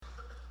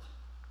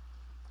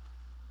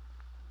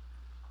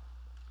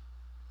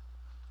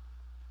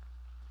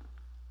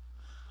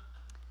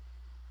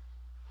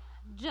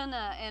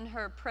Jenna and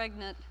her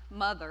pregnant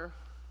mother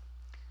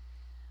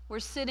were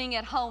sitting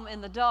at home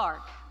in the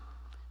dark.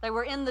 They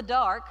were in the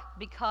dark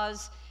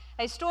because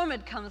a storm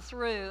had come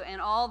through and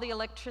all the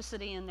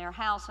electricity in their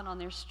house and on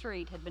their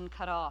street had been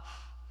cut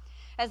off.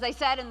 As they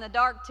sat in the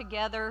dark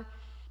together,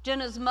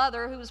 Jenna's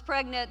mother, who was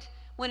pregnant,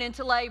 went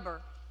into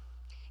labor.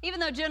 Even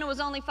though Jenna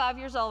was only 5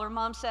 years old, her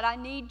mom said, "I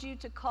need you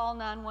to call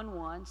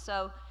 911.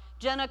 So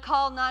Jenna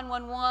called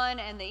 911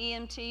 and the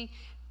EMT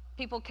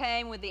people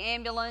came with the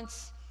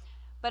ambulance.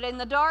 But in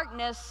the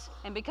darkness,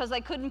 and because they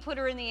couldn't put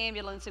her in the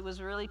ambulance, it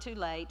was really too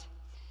late.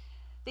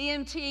 The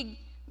EMT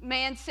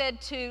man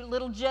said to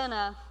little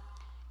Jenna,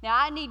 "Now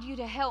I need you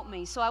to help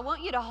me. So I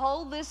want you to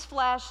hold this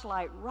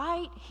flashlight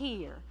right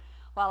here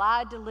while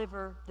I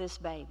deliver this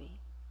baby."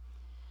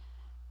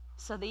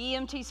 So the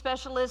EMT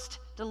specialist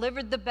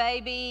delivered the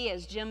baby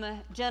as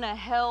Jenna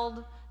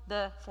held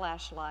the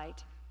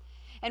flashlight.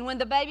 And when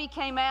the baby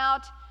came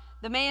out,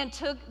 the man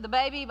took the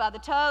baby by the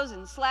toes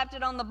and slapped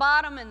it on the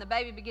bottom, and the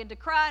baby began to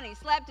cry, and he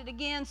slapped it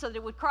again so that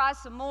it would cry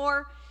some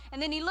more.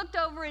 And then he looked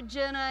over at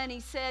Jenna and he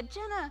said,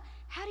 "Jenna,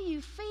 how do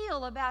you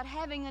feel about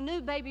having a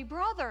new baby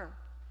brother?"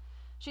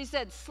 She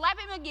said, "Slap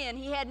him again.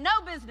 He had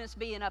no business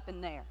being up in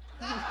there."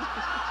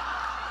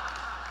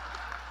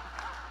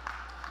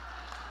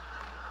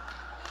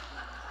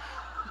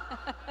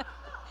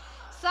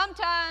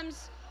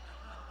 Sometimes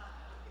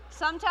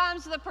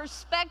the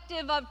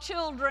perspective of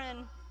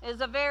children is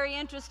a very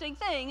interesting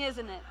thing,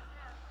 isn't it?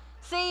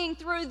 Seeing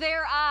through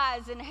their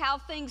eyes and how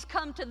things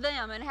come to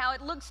them and how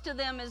it looks to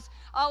them is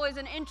always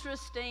an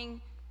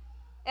interesting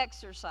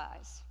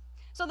exercise.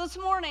 So this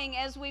morning,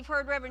 as we've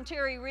heard Reverend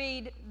Terry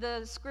read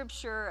the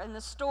scripture and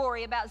the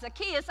story about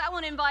Zacchaeus, I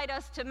want to invite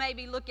us to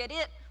maybe look at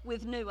it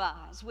with new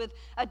eyes, with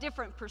a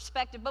different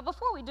perspective. But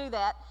before we do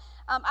that,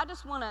 I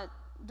just want to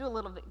do a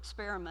little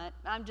experiment.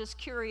 I'm just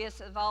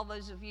curious of all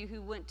those of you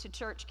who went to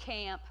church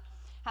camp,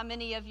 how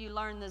many of you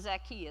learned the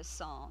Zacchaeus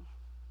song?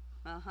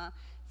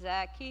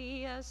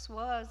 Zacchaeus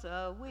was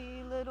a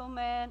wee little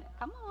man.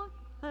 Come on.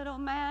 Little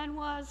man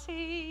was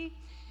he.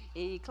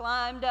 He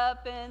climbed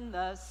up in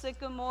the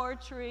sycamore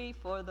tree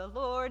for the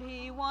Lord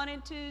he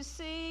wanted to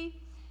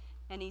see.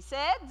 And he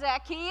said,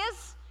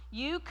 "Zacchaeus,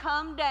 you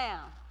come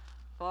down,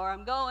 for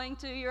I'm going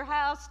to your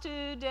house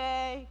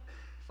today.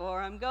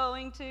 For I'm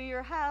going to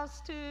your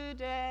house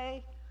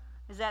today."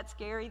 Is that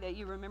scary that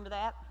you remember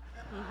that?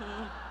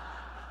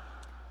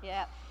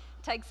 Yeah,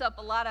 it takes up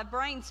a lot of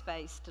brain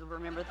space to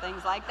remember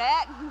things like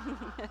that.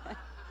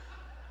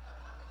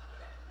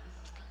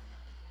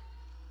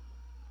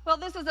 Well,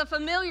 this is a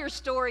familiar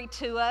story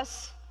to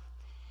us.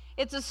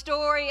 It's a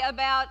story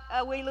about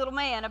a wee little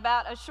man,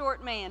 about a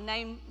short man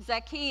named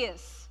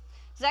Zacchaeus.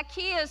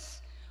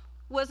 Zacchaeus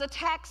was a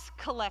tax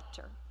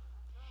collector.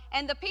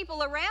 And the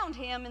people around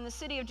him in the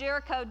city of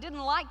Jericho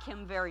didn't like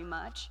him very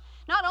much,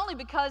 not only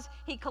because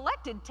he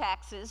collected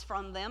taxes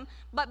from them,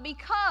 but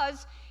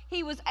because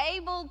he was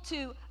able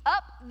to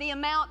up the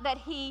amount that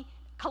he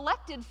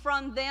collected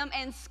from them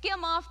and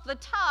skim off the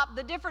top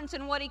the difference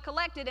in what he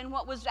collected and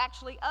what was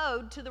actually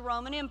owed to the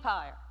Roman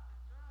Empire.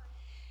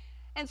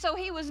 And so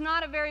he was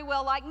not a very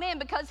well-liked man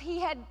because he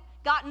had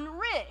gotten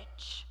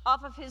rich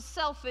off of his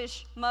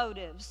selfish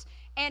motives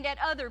and at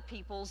other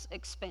people's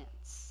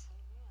expense.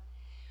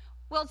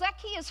 Well,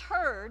 Zacchaeus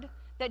heard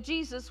that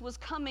Jesus was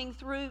coming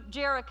through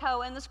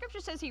Jericho, and the scripture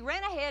says he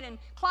ran ahead and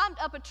climbed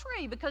up a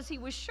tree because he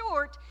was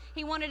short.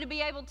 He wanted to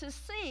be able to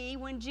see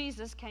when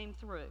Jesus came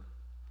through.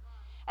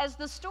 As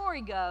the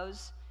story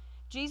goes,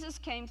 Jesus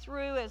came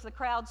through as the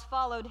crowds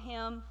followed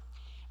him,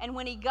 and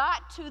when he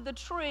got to the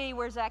tree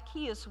where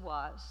Zacchaeus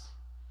was,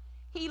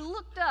 he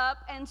looked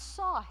up and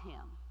saw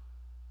him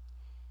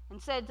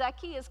and said,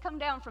 "Zacchaeus, come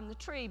down from the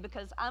tree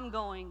because I'm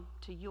going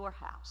to your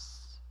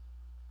house."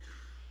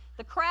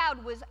 The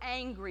crowd was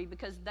angry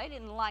because they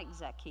didn't like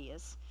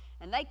Zacchaeus,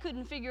 and they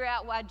couldn't figure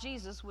out why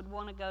Jesus would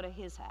want to go to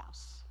his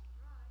house.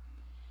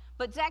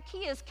 But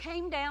Zacchaeus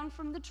came down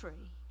from the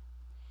tree,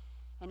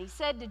 and he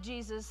said to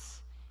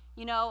Jesus,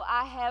 "You know,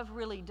 I have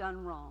really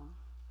done wrong.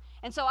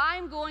 And so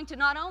I'm going to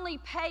not only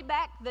pay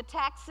back the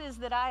taxes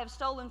that I have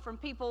stolen from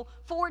people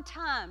 4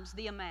 times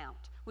the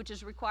amount, which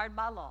is required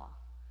by law,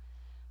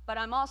 but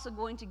I'm also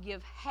going to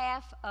give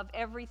half of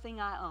everything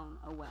I own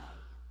away."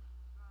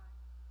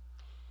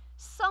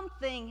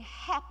 Something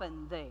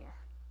happened there,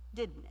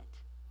 didn't it?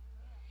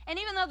 And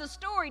even though the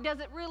story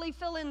doesn't really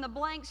fill in the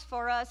blanks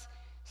for us,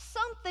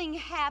 something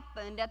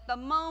happened at the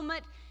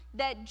moment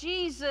that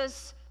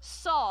Jesus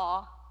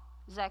saw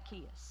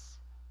Zacchaeus.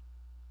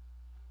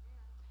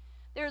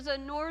 There's a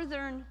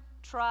northern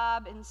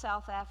tribe in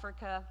South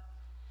Africa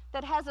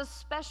that has a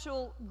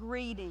special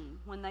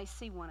greeting when they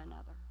see one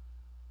another.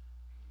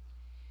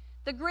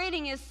 The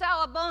greeting is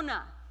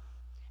Sawubona,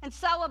 and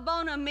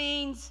Sawubona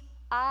means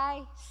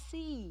 "I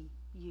see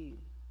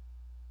you."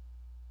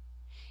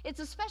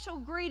 It's a special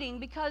greeting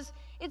because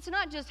it's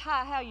not just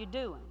 "Hi, how you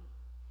doing?"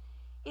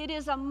 It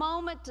is a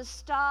moment to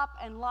stop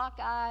and lock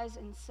eyes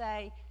and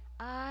say,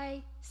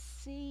 "I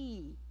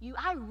see you.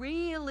 I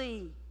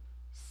really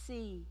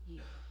see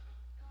you."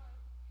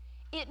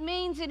 It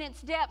means in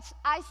its depths,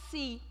 I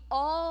see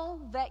all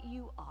that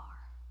you are.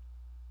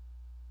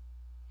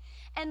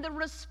 And the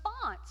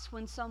response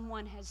when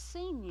someone has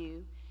seen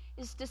you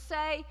is to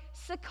say,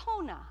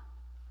 Sekona,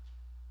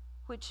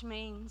 which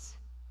means,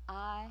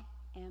 I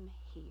am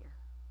here.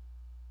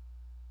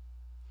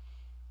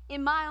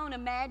 In my own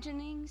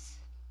imaginings,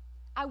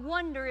 I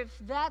wonder if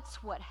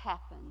that's what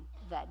happened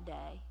that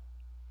day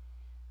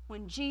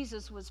when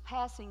Jesus was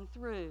passing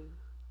through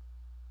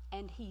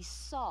and he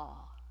saw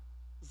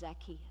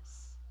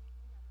Zacchaeus.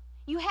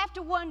 You have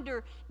to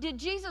wonder, did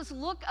Jesus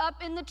look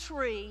up in the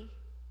tree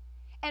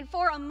and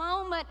for a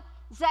moment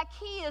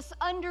Zacchaeus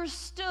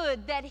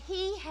understood that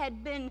he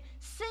had been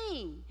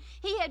seen?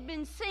 He had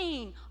been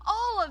seen.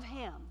 All of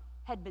him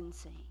had been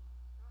seen.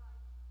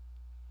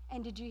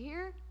 And did you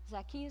hear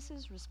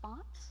Zacchaeus'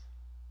 response?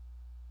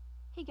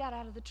 He got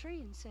out of the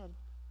tree and said,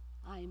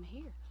 I am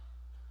here.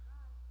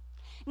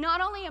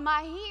 Not only am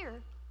I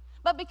here,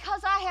 but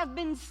because I have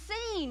been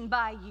seen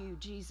by you,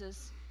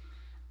 Jesus,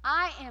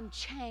 I am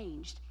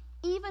changed,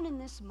 even in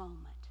this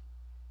moment.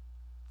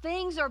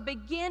 Things are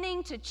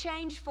beginning to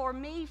change for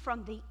me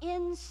from the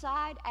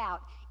inside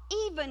out,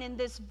 even in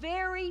this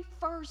very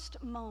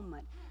first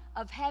moment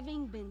of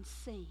having been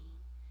seen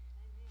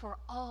for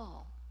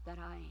all that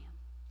I am.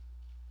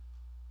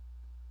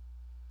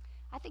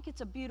 I think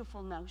it's a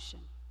beautiful notion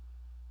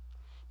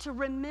to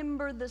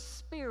remember the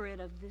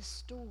spirit of this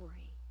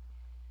story,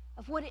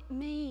 of what it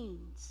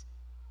means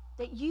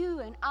that you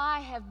and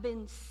I have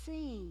been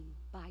seen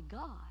by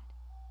God.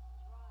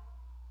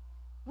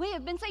 We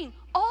have been seen.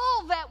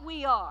 All that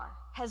we are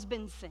has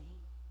been seen.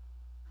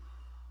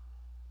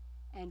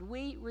 And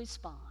we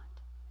respond,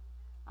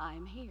 I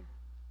am here.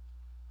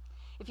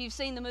 If you've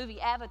seen the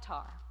movie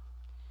Avatar,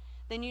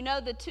 then you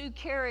know the two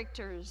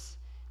characters,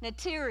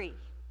 Neytiri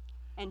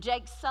and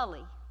Jake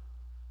Sully,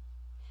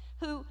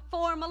 who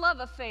form a love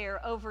affair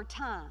over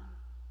time.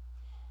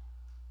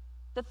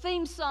 The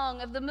theme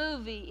song of the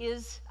movie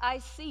is I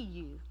See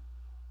You.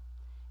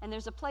 And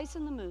there's a place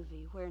in the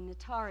movie where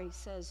Neytiri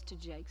says to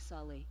Jake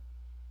Sully,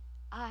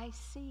 I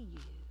see you.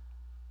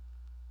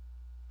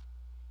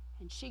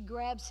 And she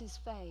grabs his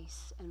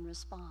face and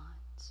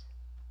responds,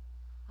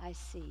 I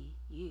see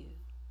you.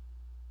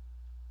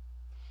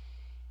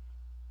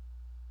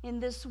 In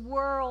this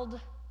world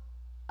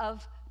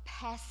of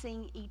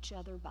passing each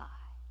other by,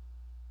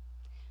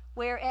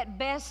 where at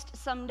best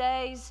some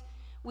days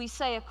we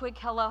say a quick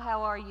hello,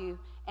 how are you?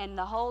 And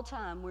the whole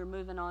time we're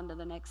moving on to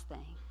the next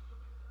thing.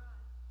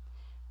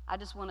 I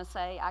just want to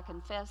say, I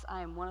confess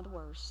I am one of the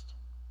worst.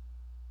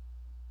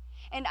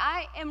 And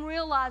I am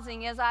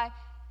realizing as I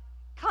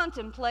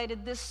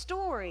contemplated this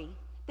story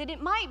that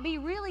it might be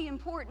really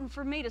important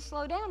for me to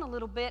slow down a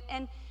little bit,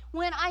 and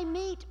when I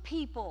meet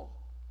people,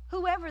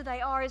 whoever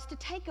they are, is to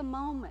take a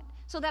moment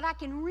so that I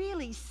can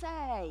really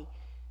say,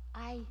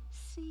 I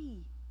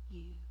see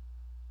you.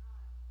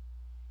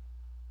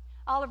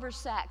 Oliver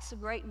Sacks, a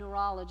great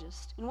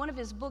neurologist, in one of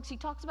his books, he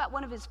talks about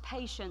one of his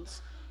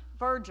patients,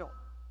 Virgil,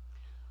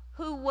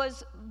 who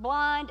was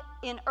blind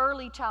in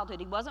early childhood.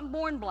 He wasn't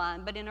born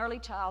blind, but in early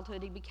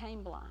childhood he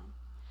became blind.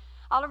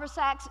 Oliver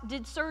Sacks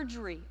did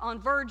surgery on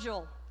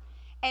Virgil,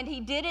 and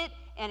he did it,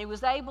 and he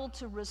was able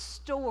to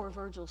restore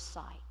Virgil's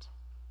sight.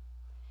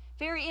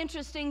 Very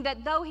interesting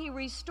that though he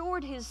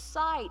restored his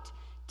sight,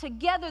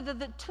 together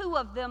the two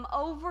of them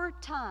over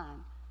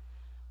time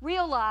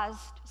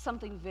realized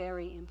something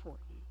very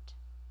important.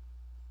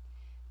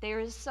 There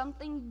is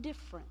something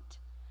different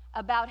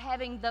about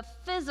having the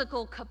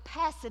physical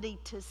capacity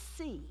to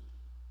see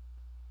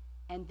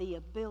and the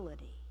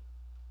ability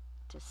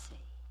to see.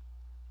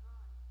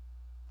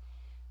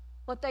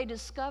 What they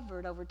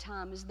discovered over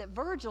time is that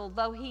Virgil,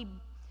 though he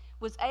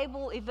was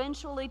able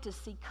eventually to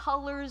see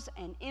colors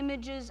and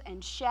images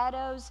and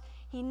shadows,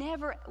 he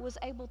never was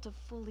able to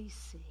fully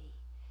see.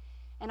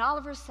 And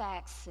Oliver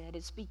Sacks said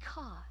it's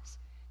because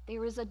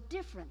there is a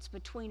difference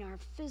between our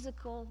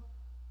physical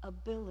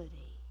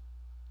ability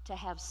to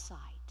have sight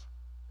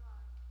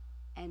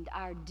and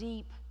our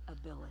deep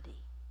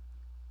ability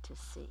to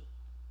see.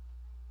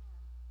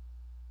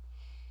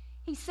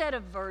 He said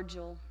of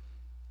Virgil,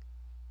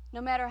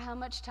 no matter how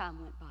much time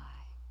went by,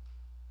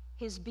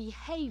 his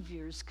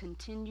behaviors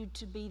continued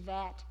to be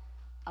that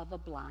of a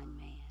blind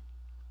man.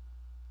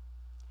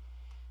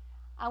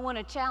 I want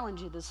to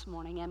challenge you this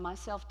morning, and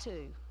myself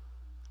too,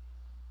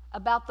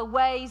 about the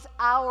ways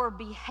our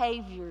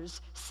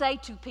behaviors say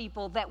to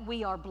people that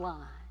we are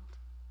blind,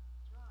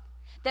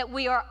 that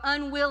we are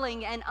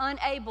unwilling and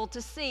unable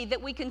to see,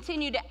 that we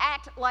continue to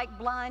act like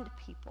blind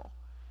people.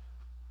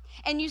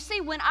 And you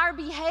see, when our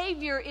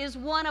behavior is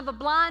one of a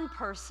blind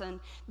person,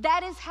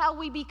 that is how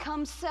we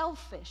become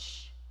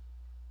selfish.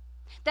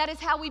 That is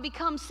how we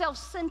become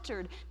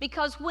self-centered,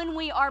 because when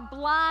we are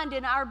blind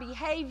in our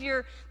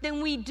behavior,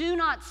 then we do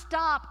not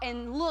stop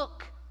and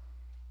look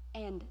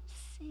and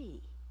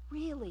see,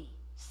 really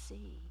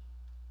see.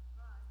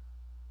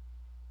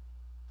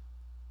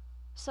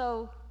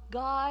 So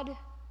God,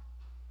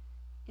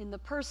 in the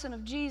person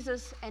of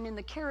Jesus and in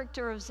the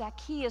character of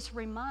Zacchaeus,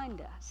 remind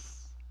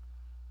us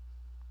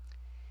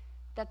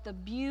that the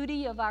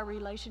beauty of our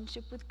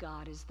relationship with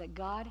God is that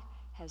God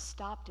has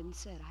stopped and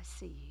said, I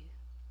see you.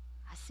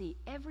 I see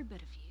every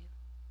bit of you.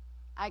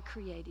 I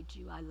created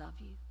you. I love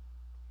you.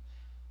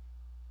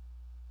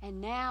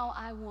 And now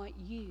I want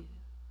you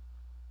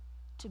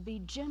to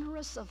be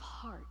generous of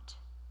heart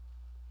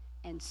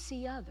and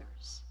see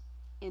others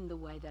in the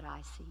way that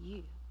I see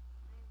you.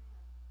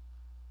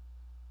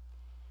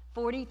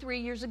 43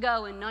 years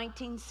ago in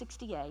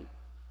 1968,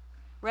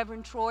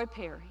 Reverend Troy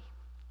Perry,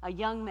 a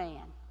young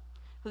man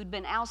who'd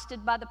been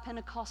ousted by the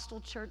Pentecostal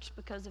church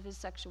because of his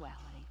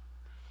sexuality,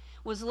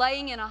 was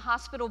laying in a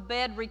hospital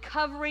bed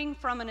recovering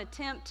from an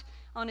attempt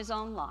on his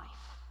own life.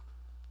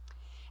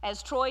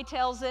 As Troy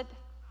tells it,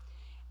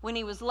 when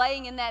he was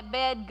laying in that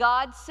bed,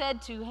 God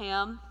said to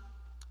him,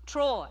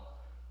 Troy,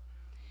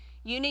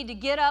 you need to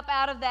get up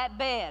out of that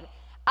bed.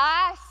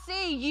 I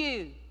see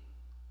you.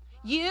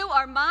 You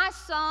are my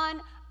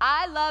son.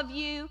 I love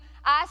you.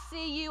 I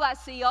see you. I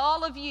see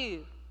all of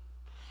you.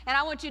 And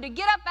I want you to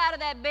get up out of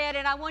that bed,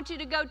 and I want you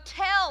to go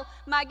tell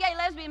my gay,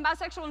 lesbian,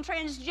 bisexual, and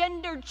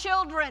transgender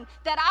children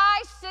that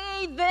I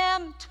see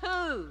them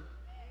too.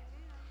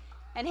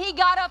 And he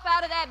got up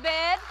out of that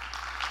bed.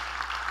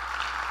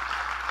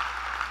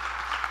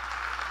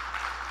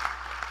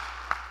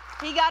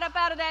 He got up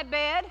out of that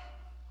bed,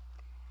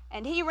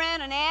 and he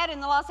ran an ad in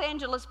the Los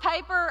Angeles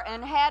paper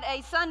and had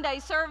a Sunday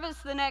service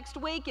the next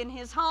week in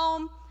his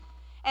home,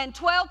 and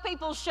 12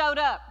 people showed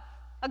up.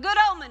 A good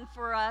omen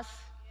for us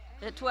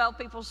that 12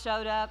 people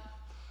showed up.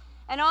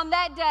 And on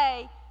that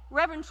day,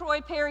 Reverend Troy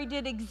Perry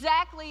did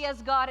exactly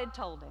as God had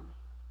told him.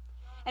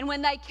 And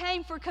when they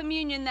came for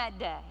communion that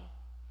day,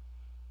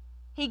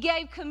 he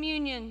gave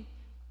communion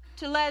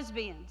to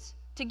lesbians,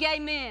 to gay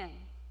men,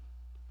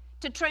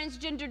 to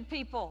transgendered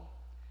people,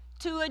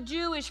 to a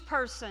Jewish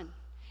person,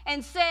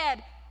 and said,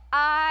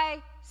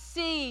 I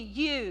see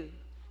you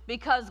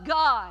because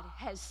God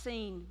has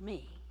seen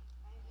me.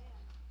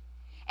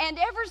 And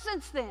ever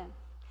since then,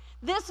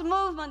 this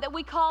movement that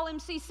we call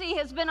MCC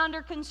has been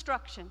under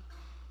construction.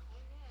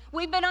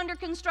 We've been under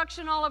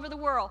construction all over the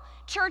world.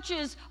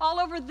 Churches all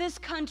over this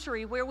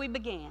country where we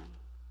began.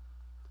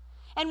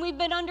 And we've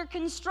been under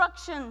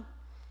construction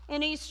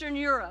in Eastern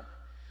Europe,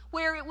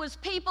 where it was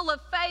people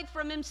of faith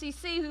from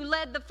MCC who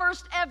led the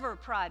first ever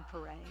Pride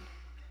Parade.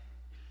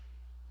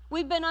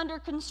 We've been under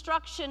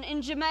construction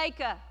in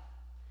Jamaica,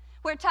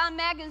 where Time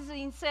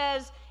Magazine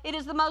says it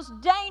is the most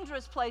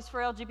dangerous place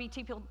for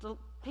LGBT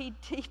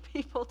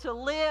people to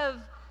live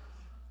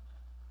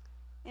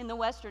in the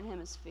Western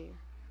Hemisphere.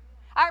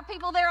 Our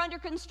people there under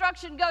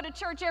construction go to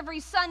church every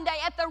Sunday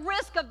at the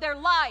risk of their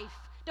life.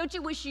 Don't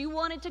you wish you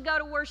wanted to go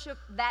to worship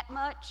that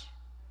much?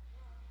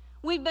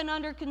 We've been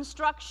under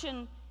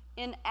construction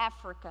in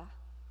Africa,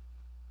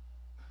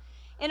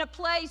 in a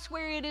place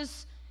where it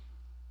is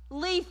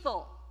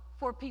lethal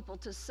for people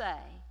to say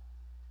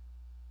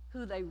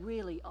who they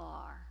really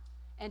are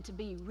and to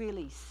be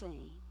really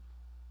seen.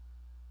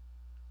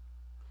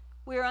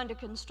 We're under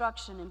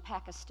construction in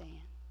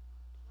Pakistan,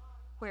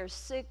 where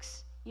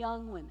 6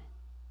 young women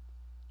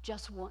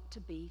just want to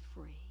be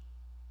free.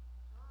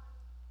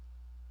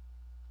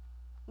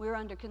 We're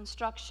under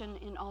construction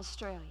in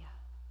Australia,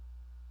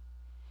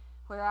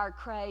 where our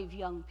crave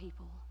young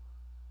people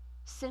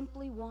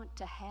simply want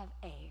to have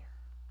air.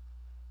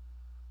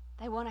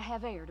 They want to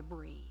have air to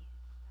breathe.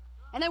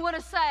 And they want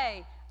to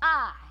say,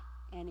 I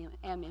am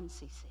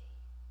MCC.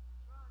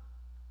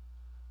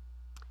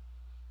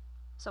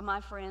 So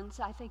my friends,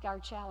 I think our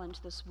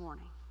challenge this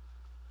morning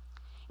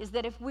is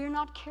that if we're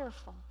not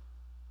careful,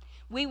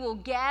 we will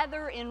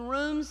gather in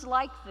rooms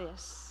like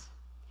this,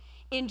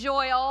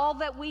 enjoy all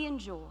that we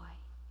enjoy.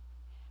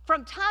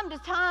 From time to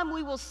time,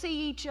 we will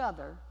see each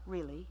other,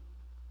 really.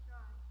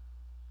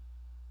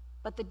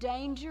 But the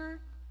danger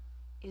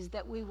is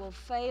that we will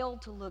fail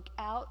to look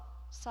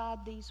outside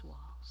these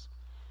walls,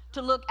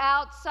 to look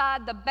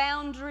outside the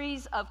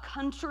boundaries of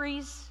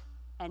countries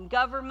and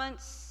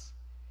governments,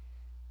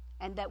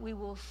 and that we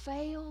will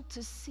fail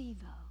to see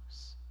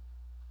those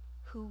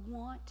who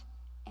want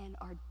and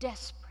are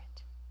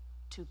desperate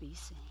to be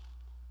seen.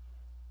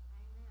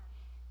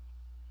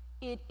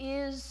 It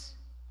is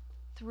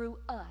through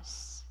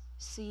us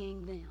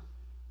seeing them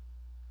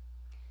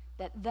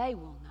that they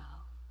will know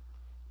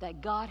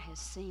that God has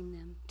seen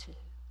them too.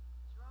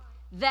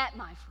 That,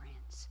 my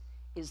friends,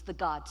 is the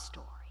God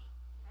story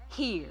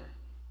here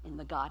in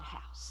the God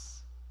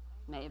house.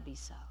 May it be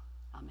so.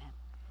 Amen.